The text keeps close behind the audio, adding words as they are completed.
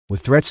With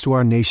threats to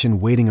our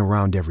nation waiting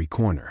around every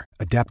corner,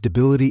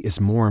 adaptability is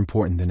more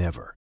important than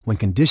ever. When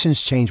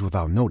conditions change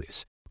without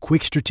notice,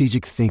 quick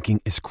strategic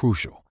thinking is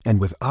crucial.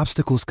 And with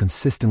obstacles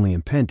consistently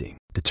impending,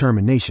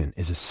 determination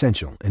is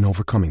essential in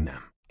overcoming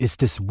them. It's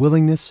this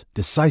willingness,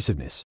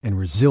 decisiveness, and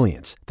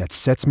resilience that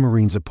sets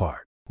Marines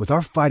apart. With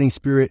our fighting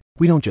spirit,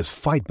 we don't just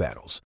fight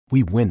battles,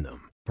 we win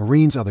them.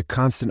 Marines are the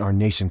constant our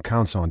nation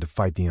counts on to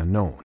fight the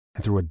unknown.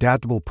 And through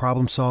adaptable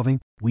problem solving,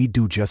 we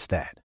do just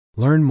that.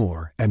 Learn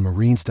more at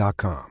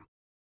marines.com.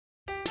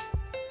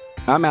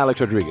 I'm Alex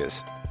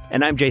Rodriguez.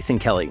 And I'm Jason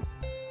Kelly.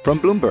 From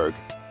Bloomberg,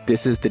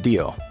 this is The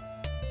Deal.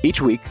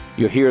 Each week,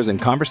 you'll hear us in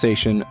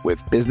conversation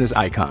with business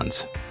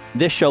icons.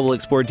 This show will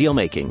explore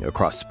deal-making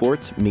across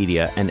sports,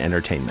 media, and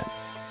entertainment.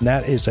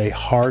 That is a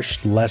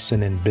harsh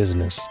lesson in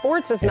business.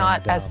 Sports is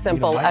not as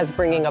simple as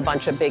bringing a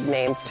bunch of big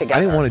names together. I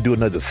didn't want to do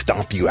another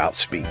stomp you out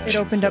speech. It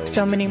opened up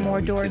so many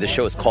more doors. The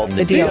show is called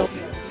The Deal.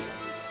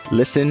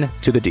 Listen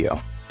to The Deal.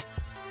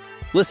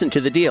 Listen to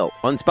The Deal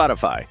on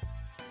Spotify.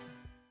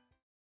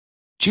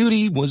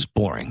 Judy was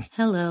boring.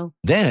 Hello.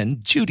 Then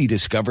Judy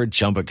discovered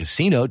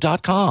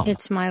ChumbaCasino.com.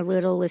 It's my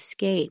little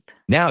escape.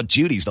 Now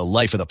Judy's the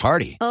life of the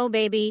party. Oh,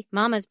 baby,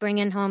 mama's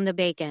bringing home the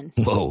bacon.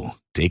 Whoa,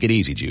 take it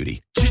easy,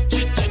 Judy.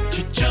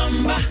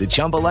 The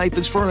Chumba life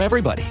is for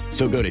everybody.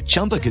 So go to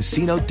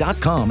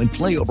ChumbaCasino.com and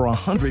play over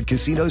 100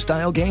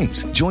 casino-style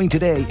games. Join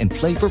today and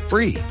play for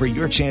free for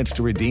your chance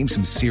to redeem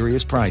some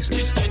serious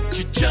prizes.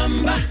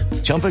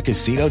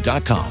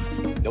 ChumbaCasino.com.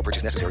 No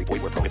purchase necessary.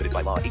 Void where prohibited by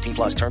law. 18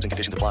 plus terms and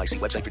conditions apply. See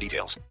website for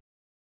details.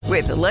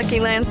 With the Lucky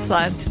Land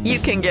Slots, you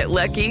can get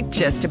lucky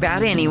just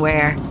about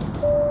anywhere.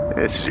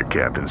 This is your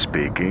captain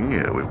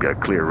speaking. We've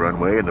got clear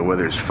runway and the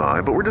weather's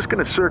fine, but we're just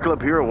going to circle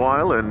up here a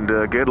while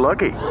and get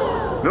lucky.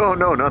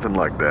 No, nothing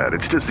like that.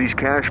 It's just these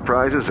cash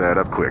prizes add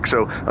up quick.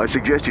 So I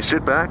suggest you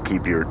sit back,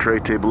 keep your tray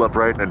table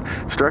upright, and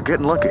start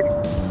getting lucky.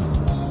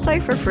 Play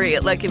for free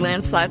at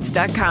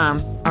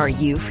LuckyLandSlots.com. Are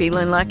you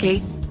feeling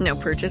lucky? No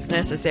purchase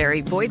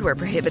necessary. Void where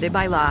prohibited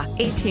by law.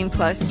 18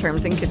 plus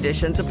terms and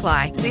conditions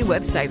apply. See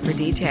website for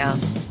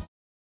details.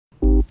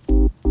 Welcome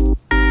to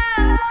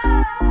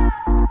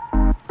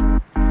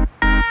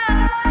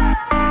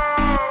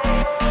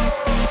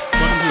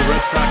the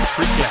Red Sox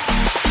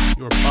Precap,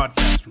 your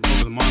podcast from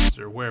Over the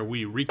Monster, where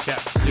we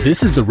recap.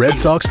 This is the Red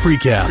Sox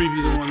Precap.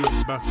 Preview the one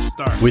that's about to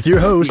start. With your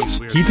hosts,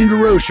 Keaton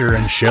DeRocher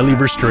and Shelley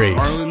Verstraete.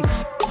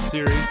 Marlins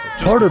series.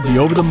 Part of the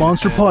Over the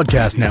Monster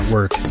Podcast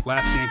Network.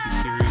 Last Yankee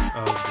series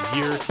of the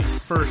year.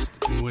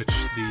 First in which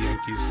the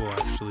Yankees will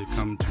actually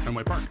come to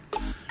Fenway Park,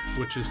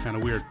 which is kind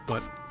of weird.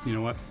 But you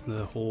know what?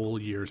 The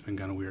whole year has been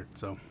kind of weird.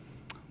 So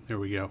there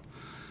we go.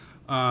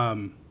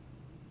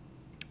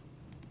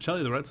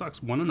 Shelley, the Red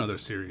Sox won another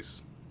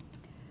series.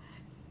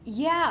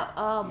 Yeah.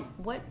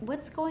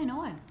 What's going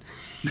on?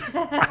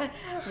 I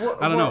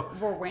don't know.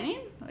 We're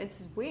winning?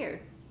 It's weird.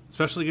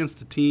 Especially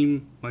against a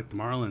team like the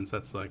Marlins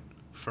that's like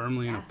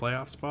firmly in a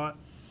playoff spot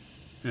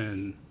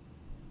and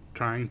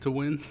trying to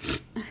win.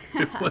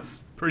 It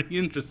was pretty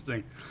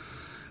interesting.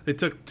 They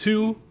took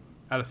 2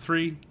 out of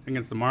 3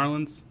 against the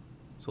Marlins.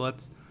 So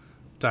let's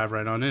dive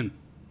right on in.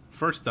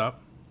 First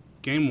up,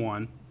 game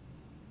 1.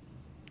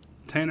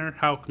 Tanner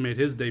Houck made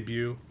his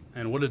debut,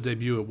 and what a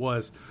debut it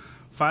was.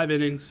 5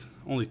 innings,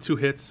 only 2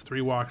 hits,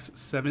 3 walks,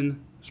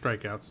 7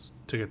 strikeouts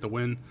to get the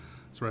win.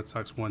 So Red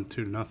Sox won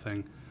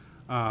 2-0.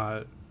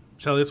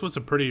 Shelley, this was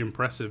a pretty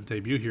impressive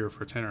debut here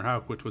for Tanner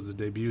Houck, which was a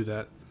debut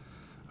that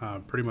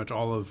pretty much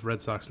all of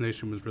Red Sox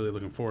Nation was really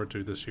looking forward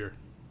to this year.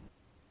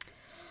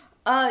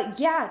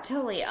 Yeah,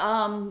 totally.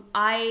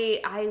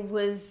 I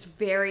was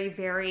very,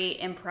 very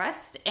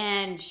impressed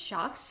and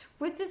shocked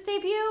with this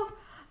debut.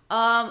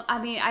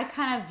 I mean, I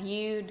kind of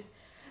viewed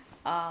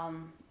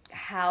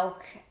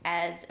Houck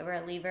as a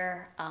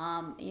reliever.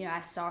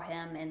 I saw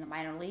him in the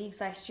minor leagues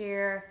last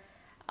year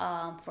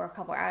for a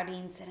couple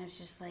outings, and it was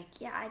just like,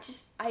 yeah,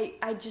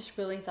 I just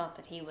really thought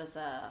that he was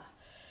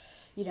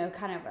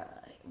kind of a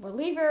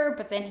reliever,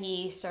 but then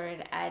he started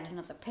to add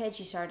another pitch.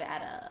 He started to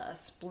add a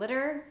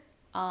splitter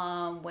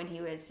when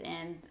he was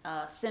in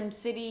Sim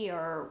City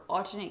or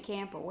alternate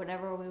camp or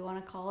whatever we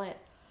want to call it.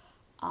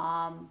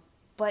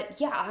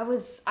 But yeah, I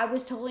was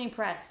totally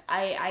impressed.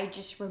 I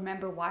just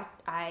remember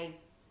I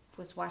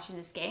was watching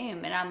this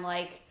game and I'm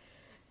like,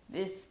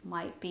 this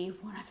might be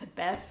one of the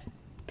best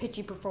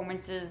pitching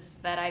performances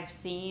that I've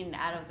seen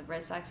out of the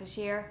Red Sox this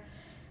year.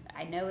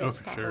 I know it's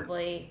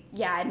probably,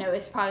 I know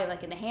it's probably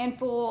like in a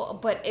handful,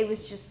 but it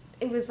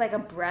was like a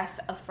breath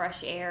of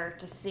fresh air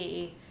to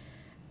see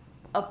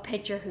a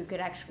pitcher who could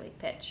actually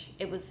pitch.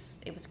 It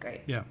was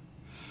great. Yeah.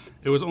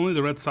 It was only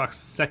the Red Sox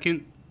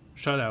second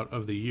shutout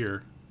of the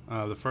year,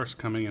 the first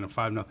coming in a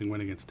 5-0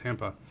 win against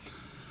Tampa.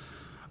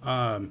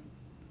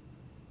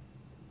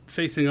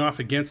 Facing off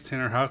against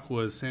Tanner Houck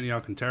was Sandy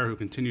Alcantara, who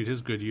continued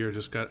his good year,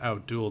 just got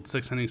out-dueled.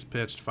 6 innings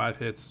pitched, 5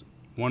 hits,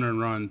 1 earned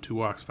run, 2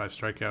 walks, 5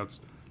 strikeouts.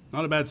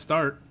 Not a bad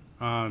start.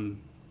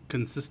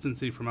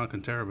 Consistency from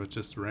Alcantara, but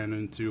just ran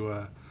into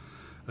a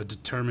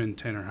determined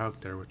Tanner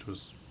Houck there, which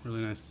was really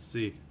nice to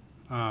see.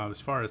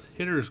 As far as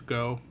hitters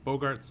go,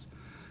 Bogaerts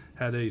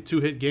had a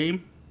 2-hit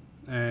game,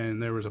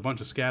 and there was a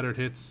bunch of scattered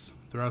hits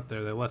throughout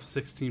there. They left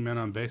 16 men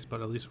on base,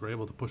 but at least were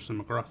able to push them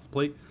across the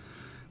plate.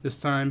 This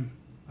time,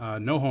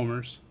 no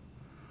homers,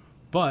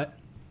 but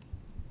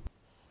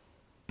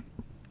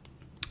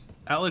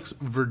Alex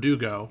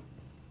Verdugo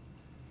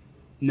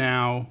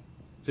now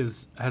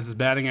has his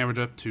batting average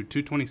up to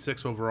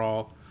 226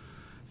 overall,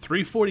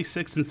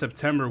 346 in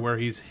September, where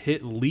he's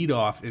hit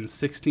leadoff in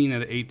 16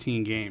 out of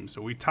 18 games.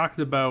 So we talked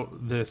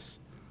about this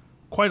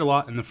quite a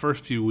lot in the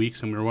first few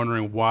weeks, and we were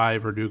wondering why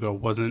Verdugo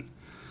wasn't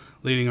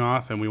leading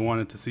off, and we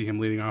wanted to see him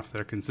leading off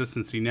their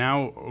consistency.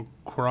 Now,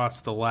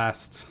 across the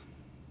last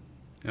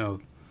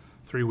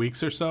 3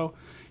 weeks or so,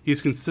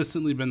 he's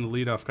consistently been the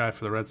leadoff guy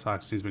for the Red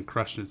Sox, and he's been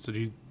crushing it. So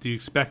do you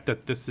expect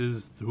that this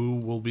is who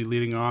will be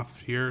leading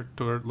off here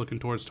looking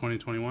towards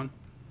 2021?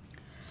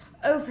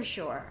 Oh, for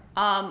sure.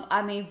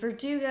 I mean,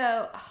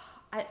 Verdugo,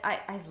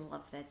 I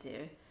love that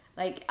dude.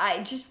 Like,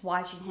 I just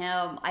watching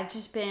him, I've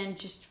just been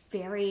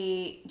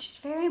very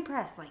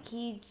impressed. Like,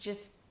 he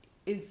just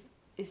is,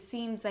 it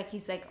seems like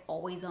he's like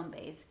always on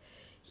base.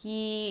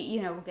 He,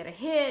 will get a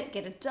hit,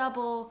 get a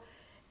double,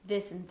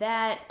 this and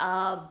that.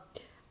 And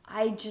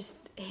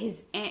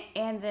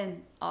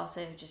then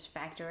also just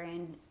factor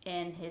in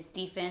his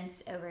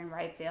defense over in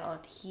right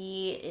field.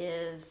 He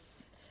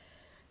is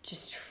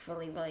just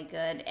really, really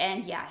good.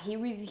 And yeah,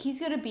 he's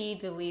going to be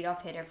the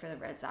leadoff hitter for the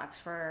Red Sox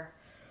for,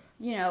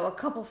 a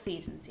couple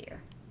seasons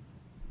here.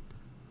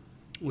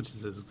 Which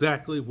is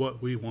exactly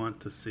what we want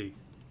to see.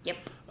 Yep.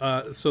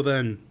 So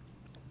then,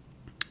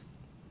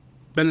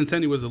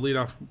 Benintendi was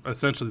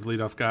essentially the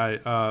leadoff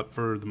guy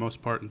for the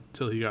most part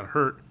until he got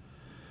hurt.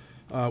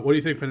 What do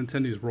you think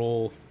Benintendi's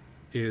role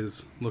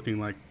is looking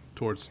like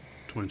towards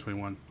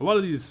 2021? A lot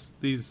of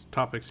these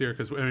topics here,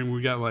 because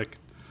we got like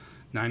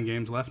 9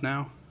 games left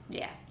now.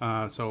 Yeah.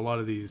 So a lot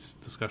of these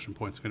discussion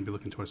points are going to be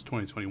looking towards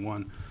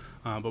 2021.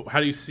 But how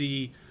do you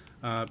see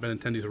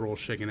Benintendi's role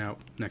shaking out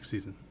next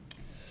season?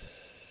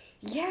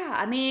 Yeah,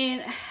 I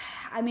mean,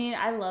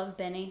 I love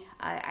Benny.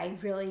 I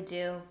really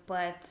do.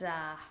 But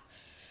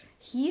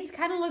he's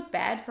kind of looked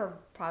bad for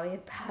probably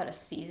about a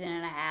season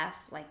and a half.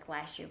 Like,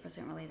 last year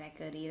wasn't really that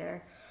good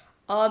either.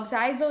 So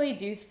I really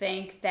do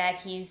think that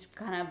he's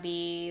going to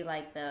be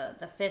like the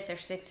 5th or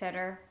 6th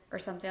hitter or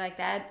something like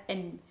that.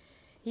 And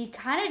he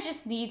kind of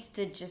just needs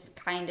to just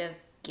kind of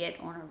get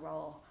on a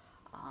roll.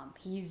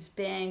 He's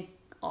been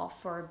off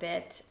for a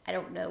bit. I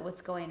don't know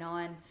what's going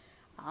on.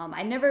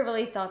 I never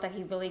really thought that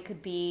he really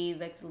could be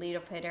like the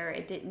leadoff hitter.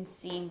 It didn't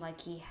seem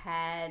like he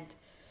had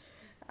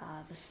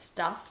the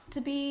stuff to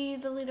be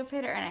the leadoff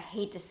hitter. And I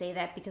hate to say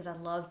that because I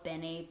love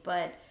Benny,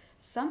 but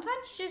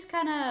sometimes you just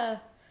kind of...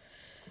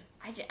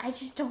 I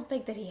just don't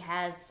think that he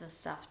has the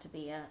stuff to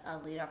be a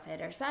leadoff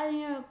hitter.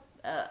 So,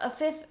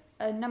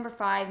 a number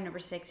 5, number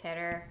 6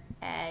 hitter,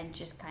 and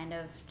just kind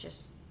of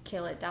just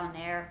kill it down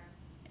there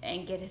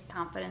and get his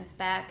confidence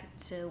back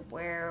to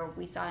where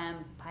we saw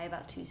him probably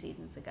about 2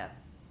 seasons ago.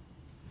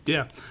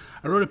 Yeah.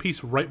 I wrote a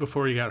piece right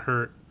before he got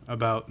hurt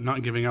about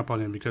not giving up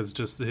on him because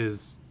just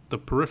the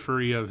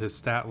periphery of his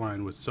stat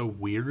line was so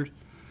weird,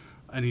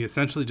 and he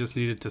essentially just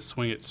needed to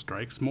swing at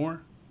strikes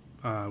more.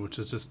 Which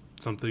is just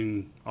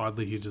something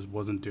oddly he just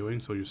wasn't doing.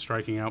 So he was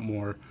striking out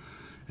more,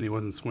 and he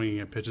wasn't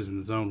swinging at pitches in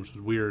the zone, which was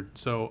weird.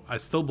 So I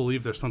still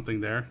believe there's something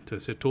there to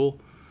his hit tool,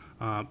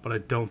 but I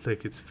don't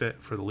think it's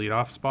fit for the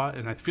leadoff spot.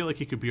 And I feel like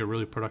he could be a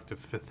really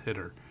productive 5th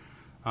hitter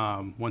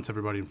once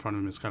everybody in front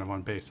of him is kind of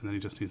on base, and then he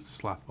just needs to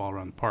slap the ball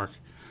around the park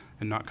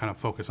and not kind of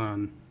focus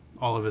on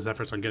all of his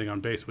efforts on getting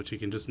on base, which he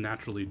can just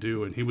naturally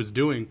do. And he was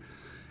doing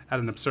at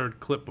an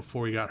absurd clip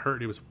before he got hurt.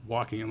 He was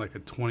walking at like a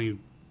 20%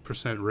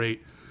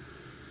 rate,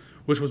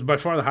 which was by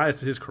far the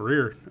highest of his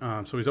career.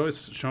 So he's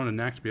always shown a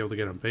knack to be able to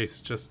get on base.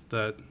 It's just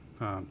that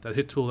that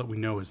hit tool that we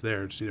know is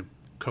there. Just need to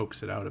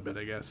coax it out a bit,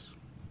 I guess.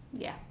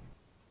 Yeah.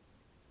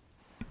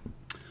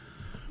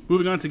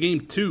 Moving on to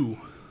Game 2.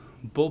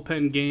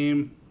 Bullpen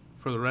game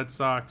for the Red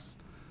Sox.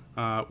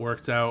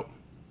 Worked out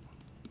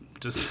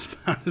just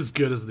about as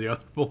good as the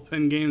other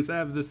bullpen games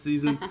have this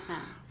season.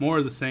 More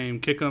of the same.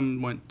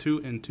 Kickham went 2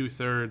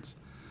 2/3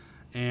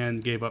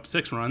 and gave up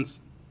 6 runs,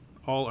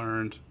 all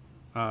earned.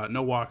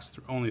 No walks,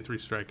 only 3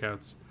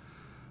 strikeouts.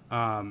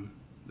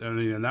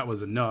 And that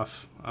was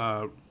enough.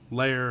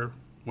 Lair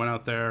went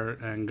out there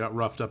and got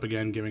roughed up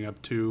again, giving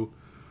up 2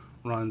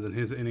 runs in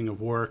his inning of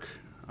work.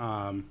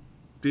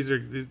 These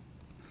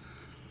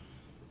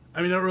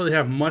I don't really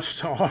have much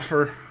to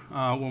offer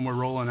when we're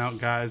rolling out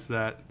guys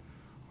that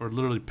were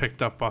literally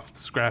picked up off the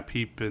scrap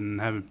heap and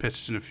haven't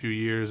pitched in a few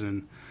years.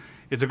 And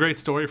it's a great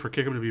story for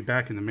Kickham to be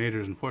back in the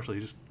majors.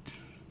 Unfortunately, just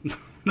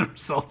the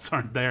results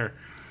aren't there.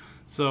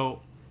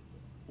 So,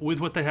 with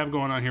what they have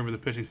going on here with the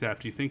pitching staff,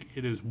 do you think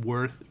it is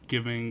worth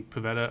giving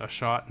Pivetta a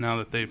shot now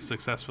that they've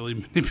successfully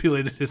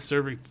manipulated his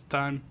serving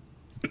time?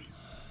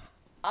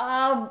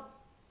 I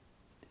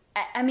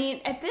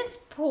mean, at this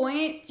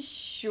point,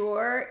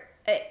 sure.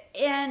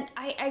 And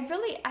I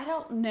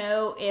don't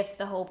know if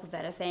the whole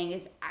Pivetta thing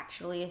is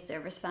actually a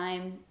service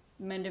time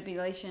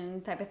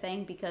manipulation type of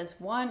thing, because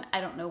 1, I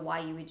don't know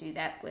why you would do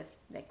that with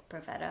like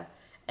Pivetta,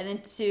 and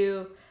then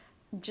 2,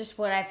 just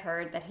what I've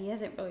heard, that he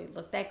hasn't really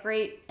looked that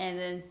great. And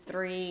then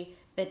 3,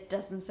 that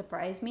doesn't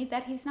surprise me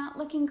that he's not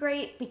looking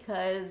great,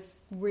 because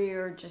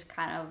we're just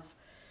kind of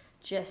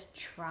just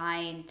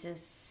trying to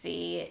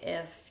see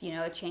if,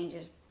 a change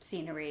of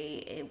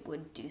scenery, it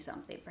would do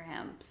something for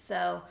him.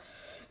 So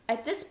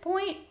at this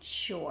point,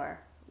 sure.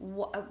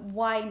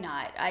 Why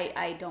not?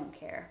 I don't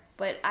care.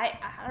 But I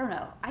don't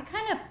know. I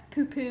kind of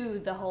poo-poo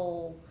the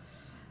whole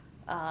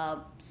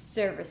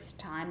service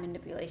time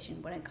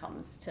manipulation when it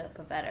comes to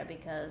Pivetta,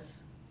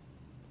 because,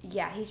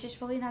 yeah, he's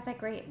just really not that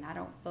great, and I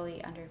don't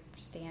really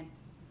understand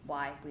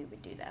why we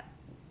would do that.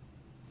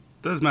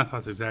 Those math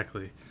thoughts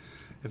exactly.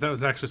 If that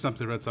was actually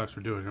something the Red Sox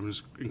were doing, I'm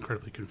just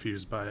incredibly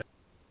confused by it.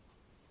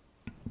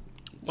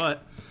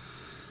 But,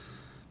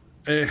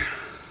 I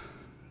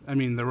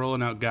mean, they're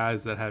rolling out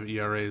guys that have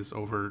ERAs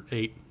over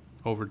 8,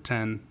 over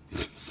 10.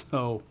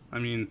 So, I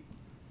mean,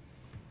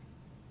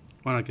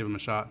 why not give him a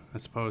shot, I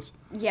suppose?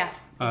 Yeah,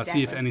 exactly.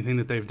 See if anything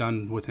that they've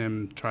done with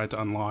him, tried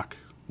to unlock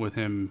with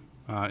him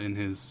in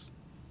his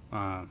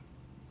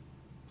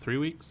 3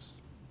 weeks,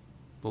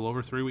 a little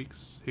over 3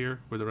 weeks here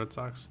with the Red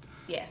Sox.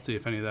 Yeah. See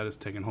if any of that has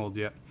taken hold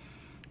yet.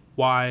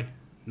 Why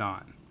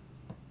not?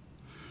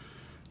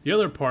 The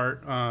other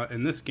part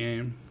in this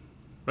game,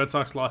 Red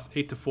Sox lost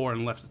 8-4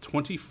 and left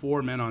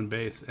 24 men on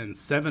base, and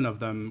 7 of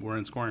them were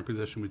in scoring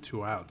position with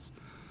 2 outs.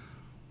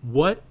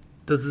 What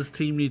does this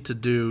team need to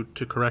do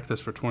to correct this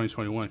for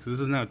 2021? Because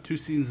this is now 2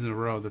 seasons in a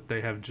row that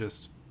they have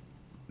just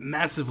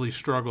massively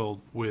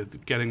struggled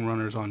with getting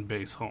runners on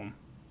base home.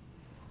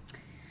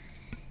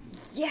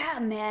 Yeah,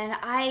 man.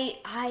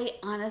 I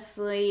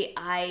honestly,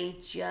 I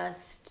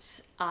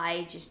just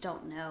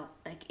don't know.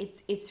 Like,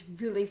 it's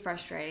really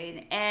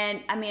frustrating.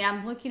 And I mean,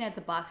 I'm looking at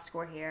the box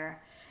score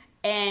here,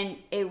 and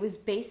it was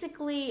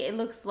basically, it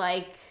looks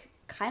like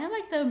kind of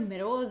like the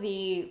middle of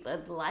the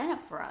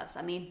lineup for us.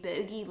 I mean,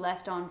 Bogey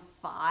left on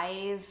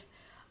 5.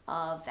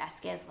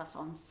 Vasquez left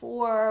on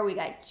 4. We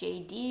got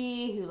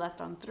JD who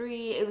left on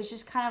 3. It was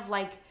just kind of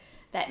like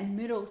that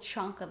middle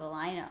chunk of the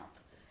lineup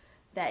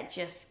that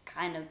just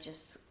kind of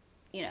just,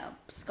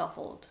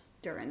 scuffled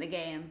during the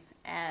game,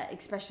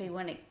 especially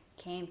when it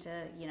came to,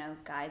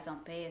 guys on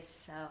base.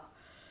 So,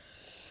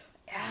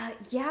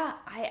 yeah,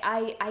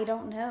 I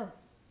don't know.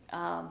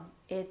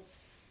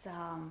 It's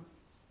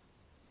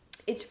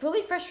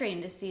really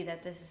frustrating to see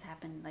that this has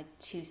happened like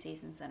 2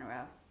 seasons in a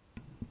row.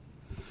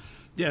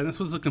 Yeah, and this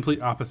was the complete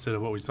opposite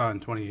of what we saw in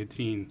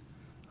 2018.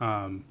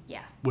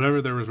 Yeah.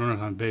 Whenever there was runners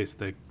on base,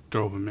 they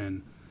drove them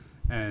in.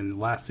 And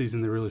last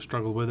season, they really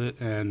struggled with it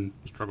and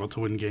struggled to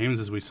win games,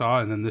 as we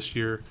saw. And then this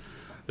year,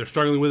 they're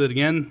struggling with it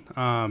again.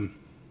 I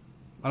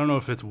don't know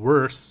if it's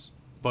worse,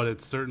 but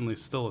it's certainly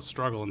still a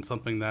struggle, and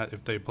something that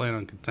if they plan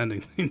on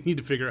contending, they need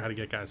to figure out how to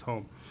get guys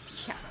home.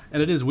 Yeah.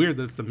 And it is weird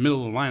that it's the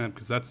middle of the lineup,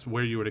 because that's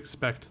where you would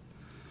expect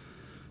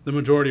the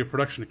majority of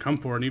production to come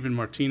for. And even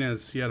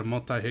Martinez, he had a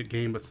multi-hit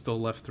game but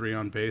still left 3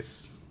 on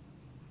base.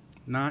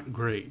 Not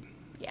great.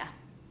 Yeah.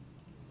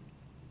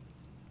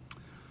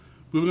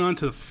 Moving on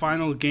to the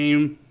final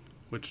game,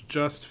 which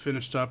just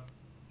finished up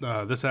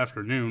this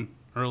afternoon.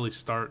 Early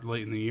start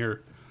late in the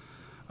year.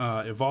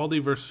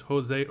 Eovaldi versus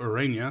Jose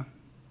Urena.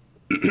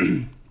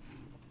 And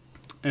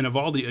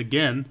Eovaldi,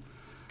 again,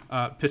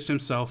 pitched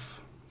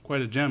himself quite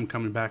a gem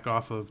coming back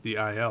off of the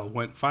IL.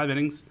 Went 5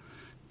 innings,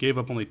 gave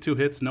up only 2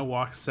 hits, no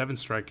walks, 7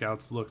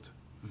 strikeouts. Looked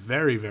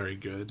very, very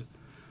good,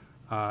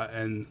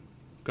 and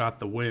got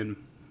the win.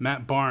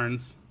 Matt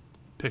Barnes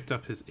picked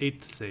up his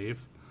 8th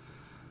save.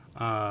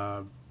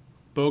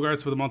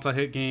 Bogarts with a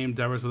multi-hit game,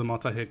 Devers with a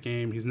multi-hit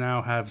game. He's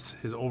now has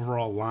his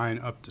overall line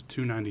up to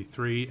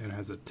 293 and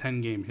has a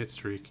 10-game hit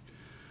streak.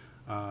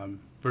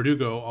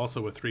 Verdugo,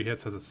 also with 3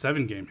 hits, has a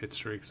 7-game hit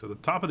streak. So the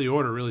top of the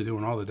order really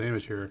doing all the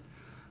damage here.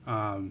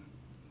 And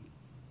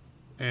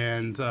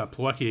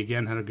Plawecki,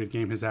 again, had a good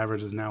game. His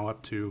average is now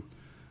up to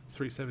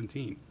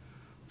 317.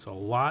 So a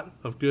lot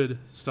of good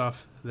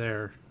stuff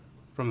there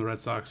from the Red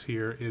Sox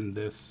here in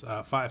this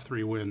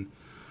 5-3 win.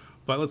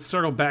 But let's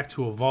circle back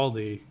to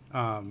Eovaldi.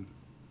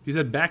 He's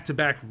had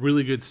back-to-back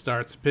really good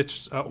starts.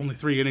 Pitched only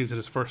 3 innings in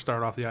his first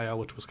start off the IL,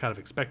 which was kind of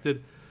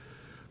expected.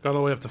 Got all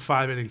the way up to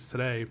 5 innings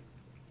today.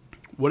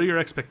 What are your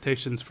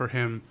expectations for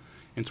him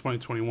in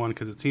 2021?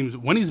 Because it seems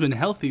when he's been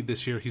healthy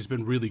this year, he's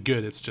been really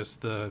good. It's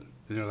just the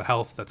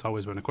health that's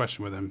always been a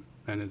question with him,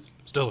 and is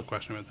still a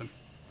question with him.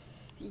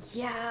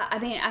 Yeah, I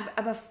mean,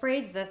 I'm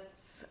afraid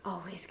that's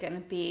always going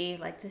to be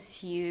like this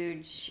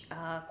huge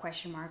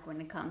question mark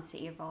when it comes to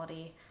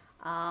Eovaldi.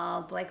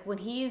 Like when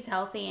he's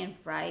healthy and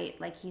right,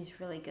 like he's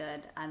really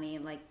good. I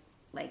mean,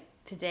 like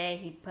today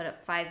he put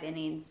up 5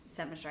 innings,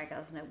 7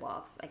 strikeouts, no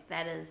walks. Like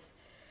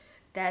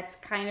that's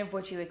kind of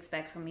what you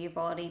expect from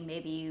Eovaldi.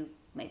 Maybe you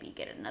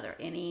get another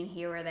inning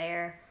here or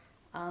there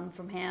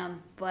from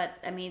him, but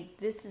I mean,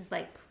 this is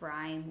like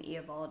prime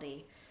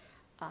Eovaldi.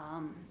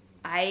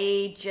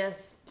 I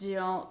just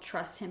don't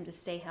trust him to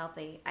stay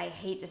healthy. I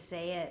hate to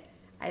say it.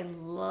 I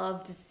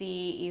love to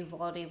see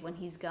Eovaldi when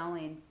he's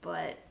going,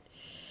 but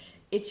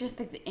it's just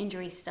like the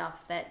injury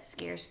stuff that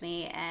scares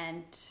me,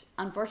 and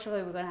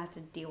unfortunately we're going to have to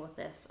deal with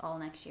this all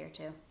next year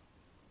too.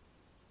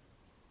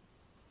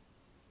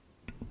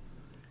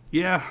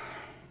 Yeah.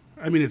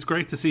 I mean, it's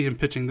great to see him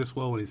pitching this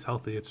well when he's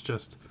healthy. It's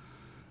just,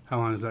 how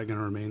long is that going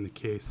to remain the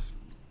case?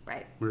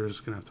 Right. We're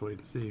just going to have to wait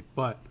and see.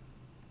 But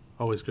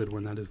always good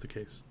when that is the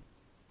case.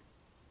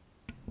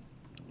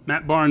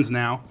 Matt Barnes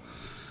now.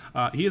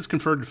 He has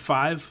converted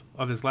 5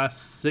 of his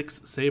last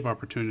 6 save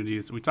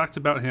opportunities. We talked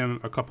about him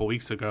a couple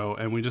weeks ago,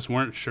 and we just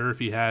weren't sure if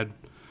he had,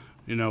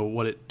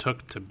 what it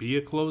took to be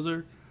a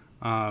closer.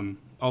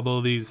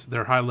 Although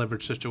they're high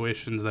leverage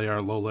situations, they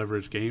are low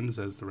leverage games,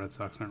 as the Red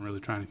Sox aren't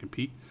really trying to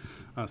compete.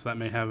 So that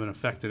may have an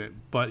effect in it.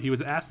 But he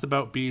was asked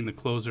about being the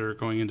closer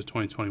going into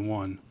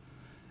 2021,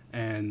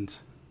 and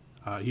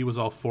he was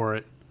all for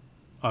it.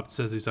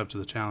 Says he's up to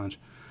the challenge.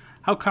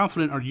 How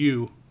confident are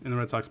you in the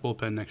Red Sox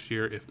bullpen next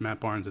year if Matt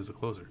Barnes is a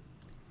closer?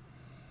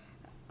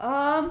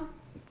 I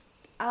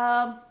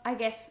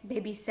guess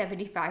maybe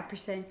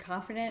 75%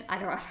 confident. I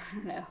don't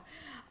know.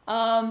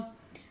 I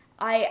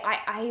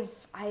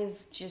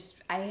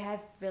have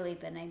really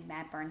been a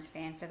Matt Barnes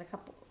fan for the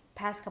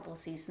past couple of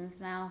seasons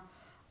now.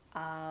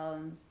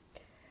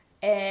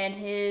 And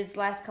his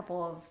last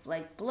couple of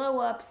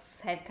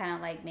blow-ups have kind of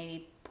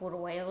maybe pulled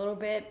away a little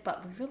bit,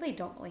 but we really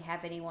don't really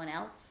have anyone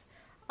else.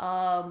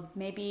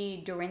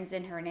 Maybe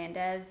Dorinzin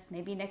Hernandez,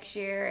 maybe next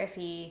year if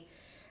he,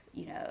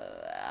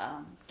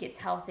 gets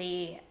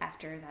healthy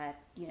after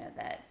that,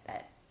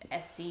 that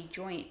SC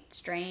joint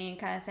strain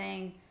kind of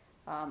thing.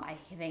 I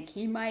think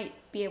he might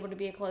be able to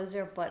be a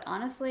closer, but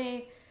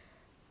honestly,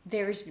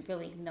 there's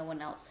really no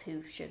one else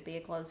who should be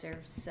a closer.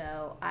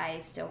 So I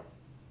still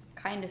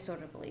kind of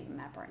sort of believe in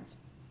Matt Barnes.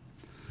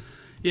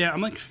 Yeah,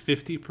 I'm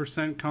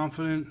 50%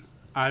 confident.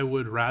 I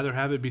would rather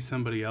have it be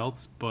somebody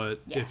else,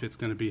 but if it's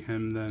going to be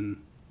him,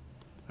 then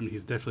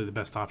he's definitely the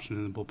best option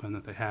in the bullpen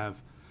that they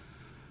have.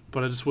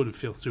 But I just wouldn't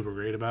feel super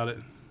great about it.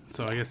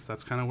 So I guess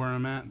that's kind of where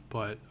I'm at.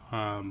 But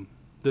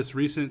this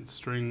recent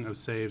string of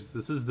saves,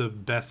 this is the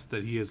best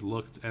that he has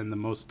looked and the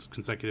most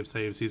consecutive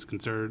saves he's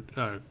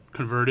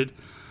converted,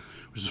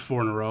 which is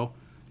 4 in a row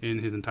in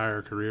his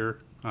entire career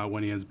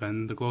when he has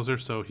been the closer.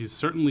 So he's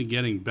certainly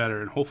getting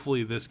better, and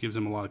hopefully this gives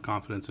him a lot of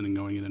confidence in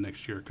going into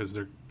next year because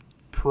they're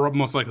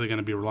most likely going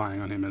to be relying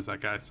on him as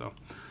that guy. So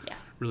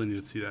really need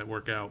to see that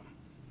work out.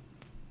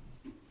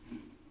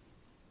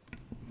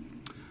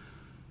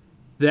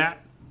 That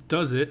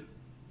does it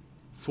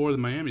for the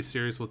Miami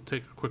series. We'll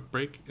take a quick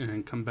break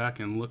and come back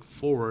and look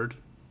forward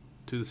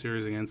to the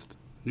series against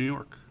New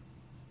York.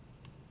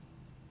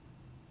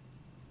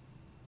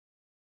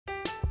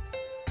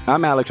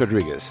 I'm Alex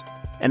Rodriguez.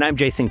 And I'm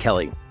Jason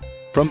Kelly.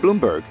 From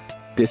Bloomberg,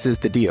 this is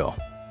The Deal.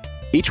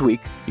 Each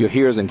week, you'll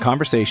hear us in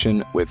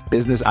conversation with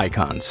business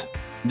icons.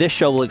 This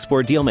show will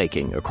explore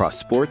deal-making across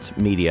sports,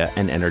 media,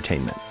 and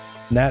entertainment.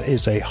 That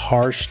is a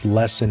harsh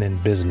lesson in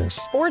business.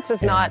 Sports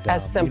is not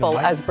as simple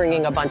as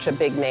bringing a bunch of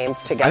big names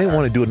together. I didn't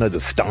want to do another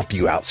stomp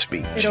you out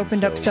speech. It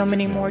opened up so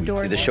many more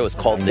doors. The show is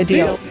called The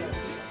Deal.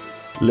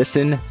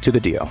 Listen to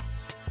The Deal.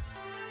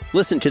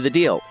 Listen to The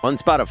Deal on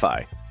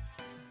Spotify.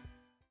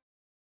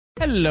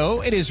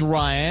 Hello, it is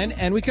Ryan,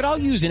 and we could all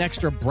use an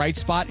extra bright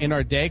spot in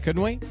our day,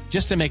 couldn't we?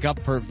 Just to make up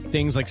for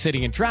things like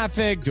sitting in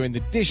traffic, doing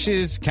the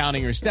dishes,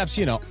 counting your steps,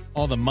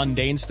 all the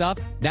mundane stuff.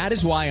 That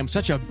is why I'm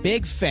such a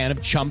big fan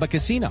of Chumba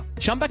Casino.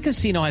 Chumba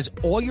Casino has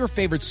all your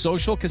favorite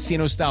social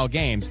casino-style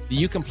games that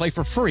you can play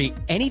for free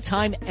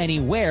anytime,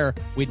 anywhere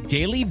with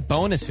daily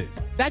bonuses.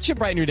 That should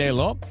brighten your day a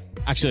little.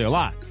 Actually, a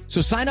lot.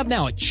 So sign up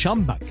now at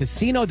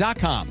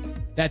ChumbaCasino.com.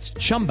 That's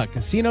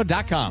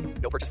ChumbaCasino.com.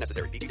 No purchase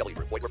necessary. VGW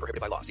Group. Void where prohibited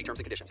by law. See terms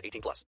and conditions.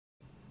 18+.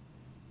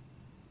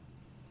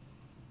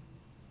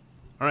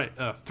 All right,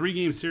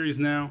 3-game series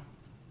now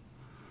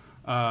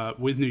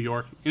with New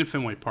York in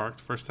Fenway Park.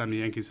 First time the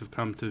Yankees have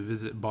come to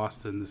visit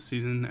Boston this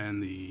season,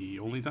 and the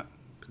only time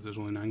because there's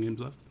only 9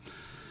 games left.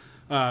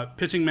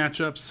 Pitching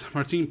matchups: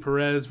 Martin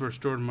Perez versus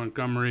Jordan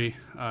Montgomery,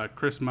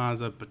 Chris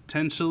Mazza,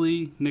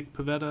 potentially Nick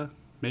Pivetta,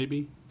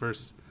 maybe,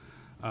 versus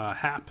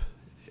Happ.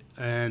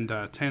 And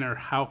Tanner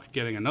Houck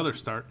getting another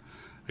start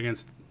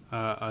against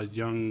a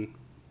young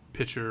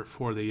pitcher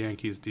for the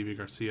Yankees, Deivi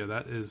Garcia.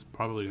 That is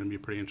probably going to be a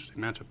pretty interesting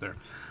matchup there.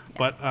 Yeah.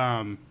 But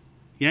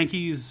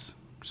Yankees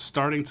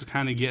starting to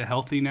kind of get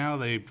healthy now.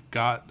 They've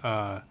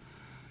got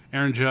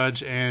Aaron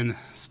Judge and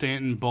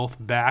Stanton both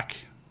back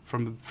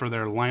for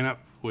their lineup,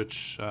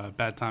 which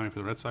bad timing for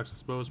the Red Sox, I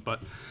suppose.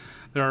 But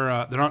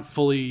they're not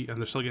fully, and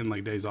they're still getting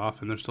days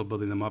off, and they're still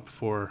building them up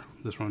for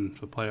this run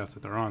for the playoffs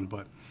that they're on.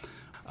 But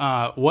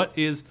what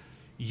is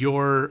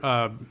your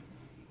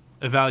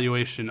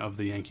evaluation of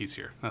the Yankees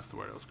here? That's the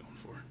word I was going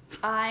for.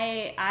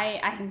 I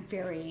am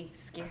very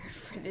scared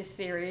for this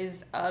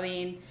series. I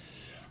mean,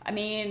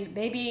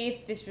 maybe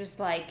if this was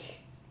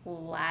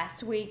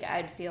last week,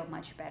 I'd feel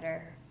much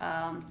better.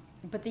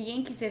 But the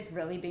Yankees have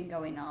really been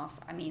going off.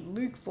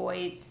 Luke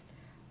Voit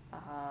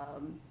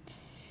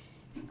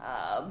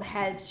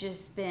has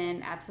just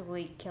been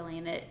absolutely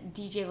killing it.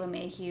 DJ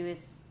LeMahieu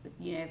is,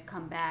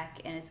 come back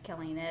and is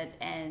killing it.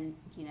 And,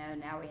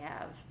 now we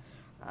have,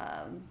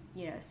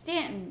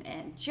 Stanton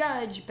and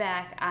Judge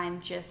back.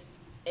 And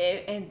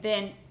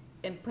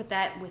put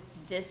that with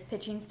this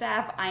pitching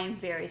staff, I am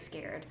very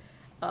scared.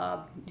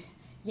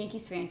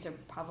 Yankees fans are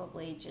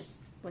probably just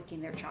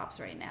licking their chops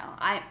right now.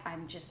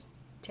 I'm just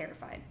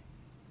terrified.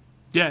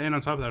 Yeah, and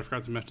on top of that, I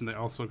forgot to mention they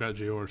also got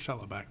Gio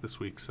Urshela back this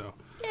week. So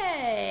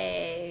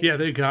yay! Yeah,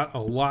 they got a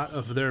lot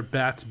of their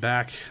bats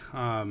back.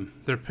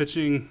 Their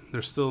pitching,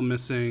 they're still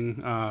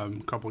missing a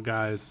couple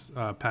guys.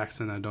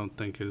 Paxton, I don't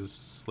think, is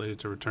slated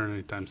to return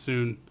anytime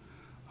soon.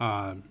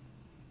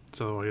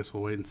 So I guess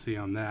we'll wait and see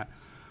on that.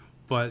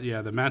 But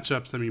yeah, the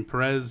matchups, I mean,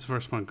 Perez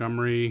versus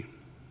Montgomery,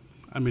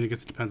 I mean, I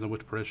guess it depends on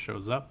which Perez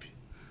shows up.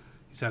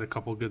 He's had a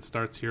couple good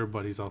starts here,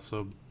 but he's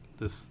also,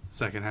 this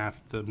second half,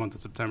 the month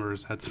of September,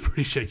 has had some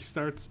pretty shaky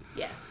starts.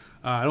 Yeah.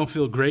 I don't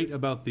feel great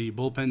about the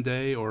bullpen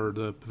day or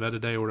the Pivetta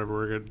day or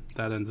whatever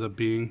that ends up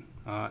being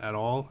at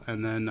all.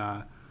 And then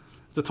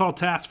it's a tall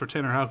task for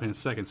Tanner Houck in his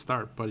second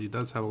start, but he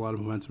does have a lot of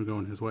momentum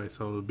going his way.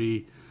 So it'll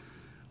be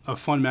a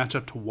fun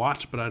matchup to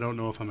watch, but I don't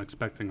know if I'm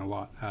expecting a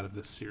lot out of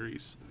this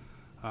series.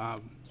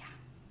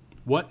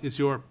 What is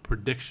your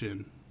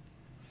prediction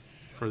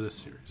for this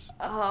series?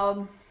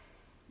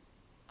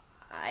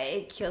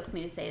 It kills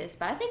me to say this,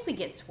 but I think we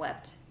get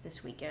swept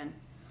this weekend.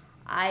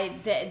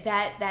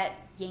 That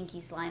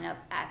Yankees lineup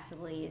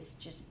absolutely is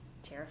just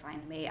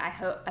terrifying to me. I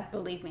hope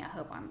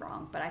I'm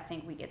wrong, but I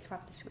think we get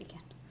swept this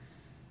weekend.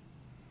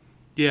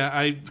 Yeah,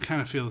 I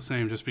kind of feel the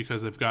same, just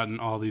because they've gotten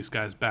all these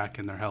guys back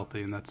and they're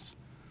healthy, and that's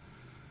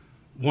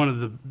one of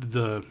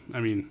the I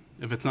mean,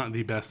 if it's not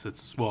the best,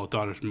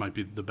 Dodgers might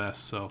be the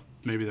best, so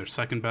maybe their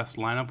second best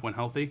lineup when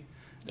healthy,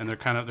 and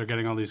they're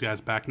getting all these guys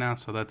back now,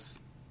 so that's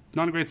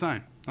not a great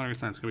sign. Not a great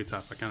sign. It's gonna be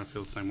tough. I kind of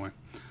feel the same way.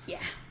 Yeah.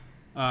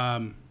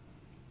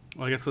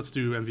 Well, I guess let's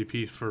do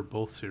MVP for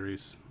both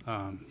series.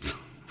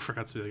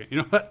 Forgot to do that again. You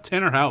know what?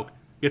 Tanner Houck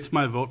gets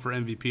my vote for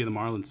MVP of the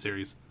Marlins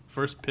series.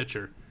 First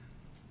pitcher.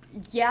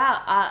 Yeah,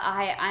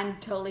 I'm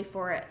totally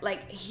for it.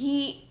 Like,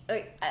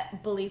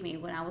 believe me,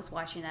 when I was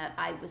watching that,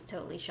 I was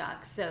totally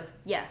shocked. So,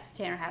 yes,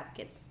 Tanner Houck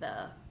gets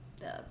the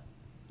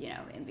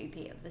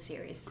MVP of the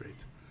series.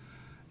 Great.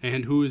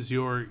 And who is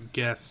your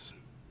guess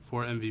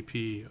for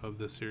MVP of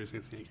the series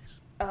against the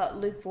Yankees?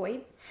 Luke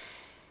Voit.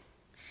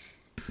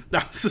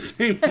 That was the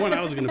same one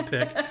I was going to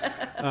pick.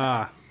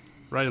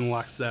 Right in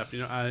lockstep.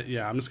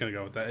 I'm just going to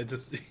go with that.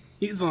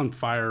 He's on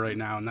fire right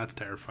now, and that's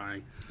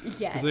terrifying.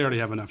 Yeah. Because they already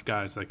have enough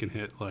guys that can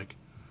hit,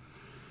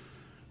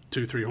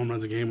 2-3 home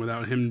runs a game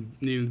without him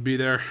needing to be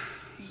there.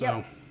 So,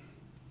 yep.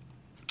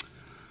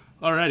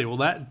 Alrighty. Well,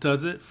 that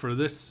does it for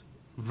this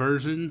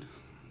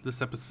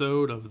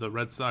episode of the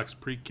Red Sox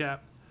Precap.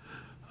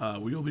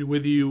 We will be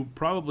with you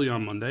probably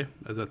on Monday,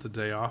 as that's a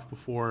day off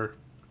before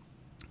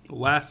the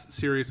last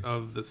series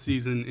of the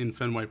season in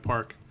Fenway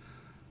Park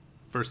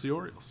versus the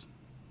Orioles.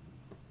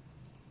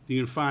 You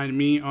can find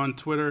me on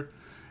Twitter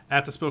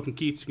at The Spoken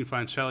Keats. You can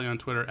find Shelly on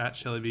Twitter at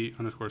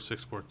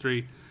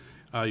ShellyV_643.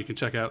 You can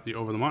check out the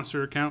Over the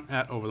Monster account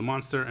at Over the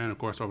Monster, and of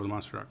course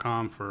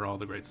overthemonster.com for all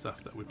the great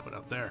stuff that we put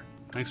out there.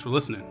 Thanks for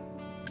listening.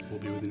 We'll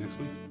be with you next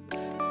week.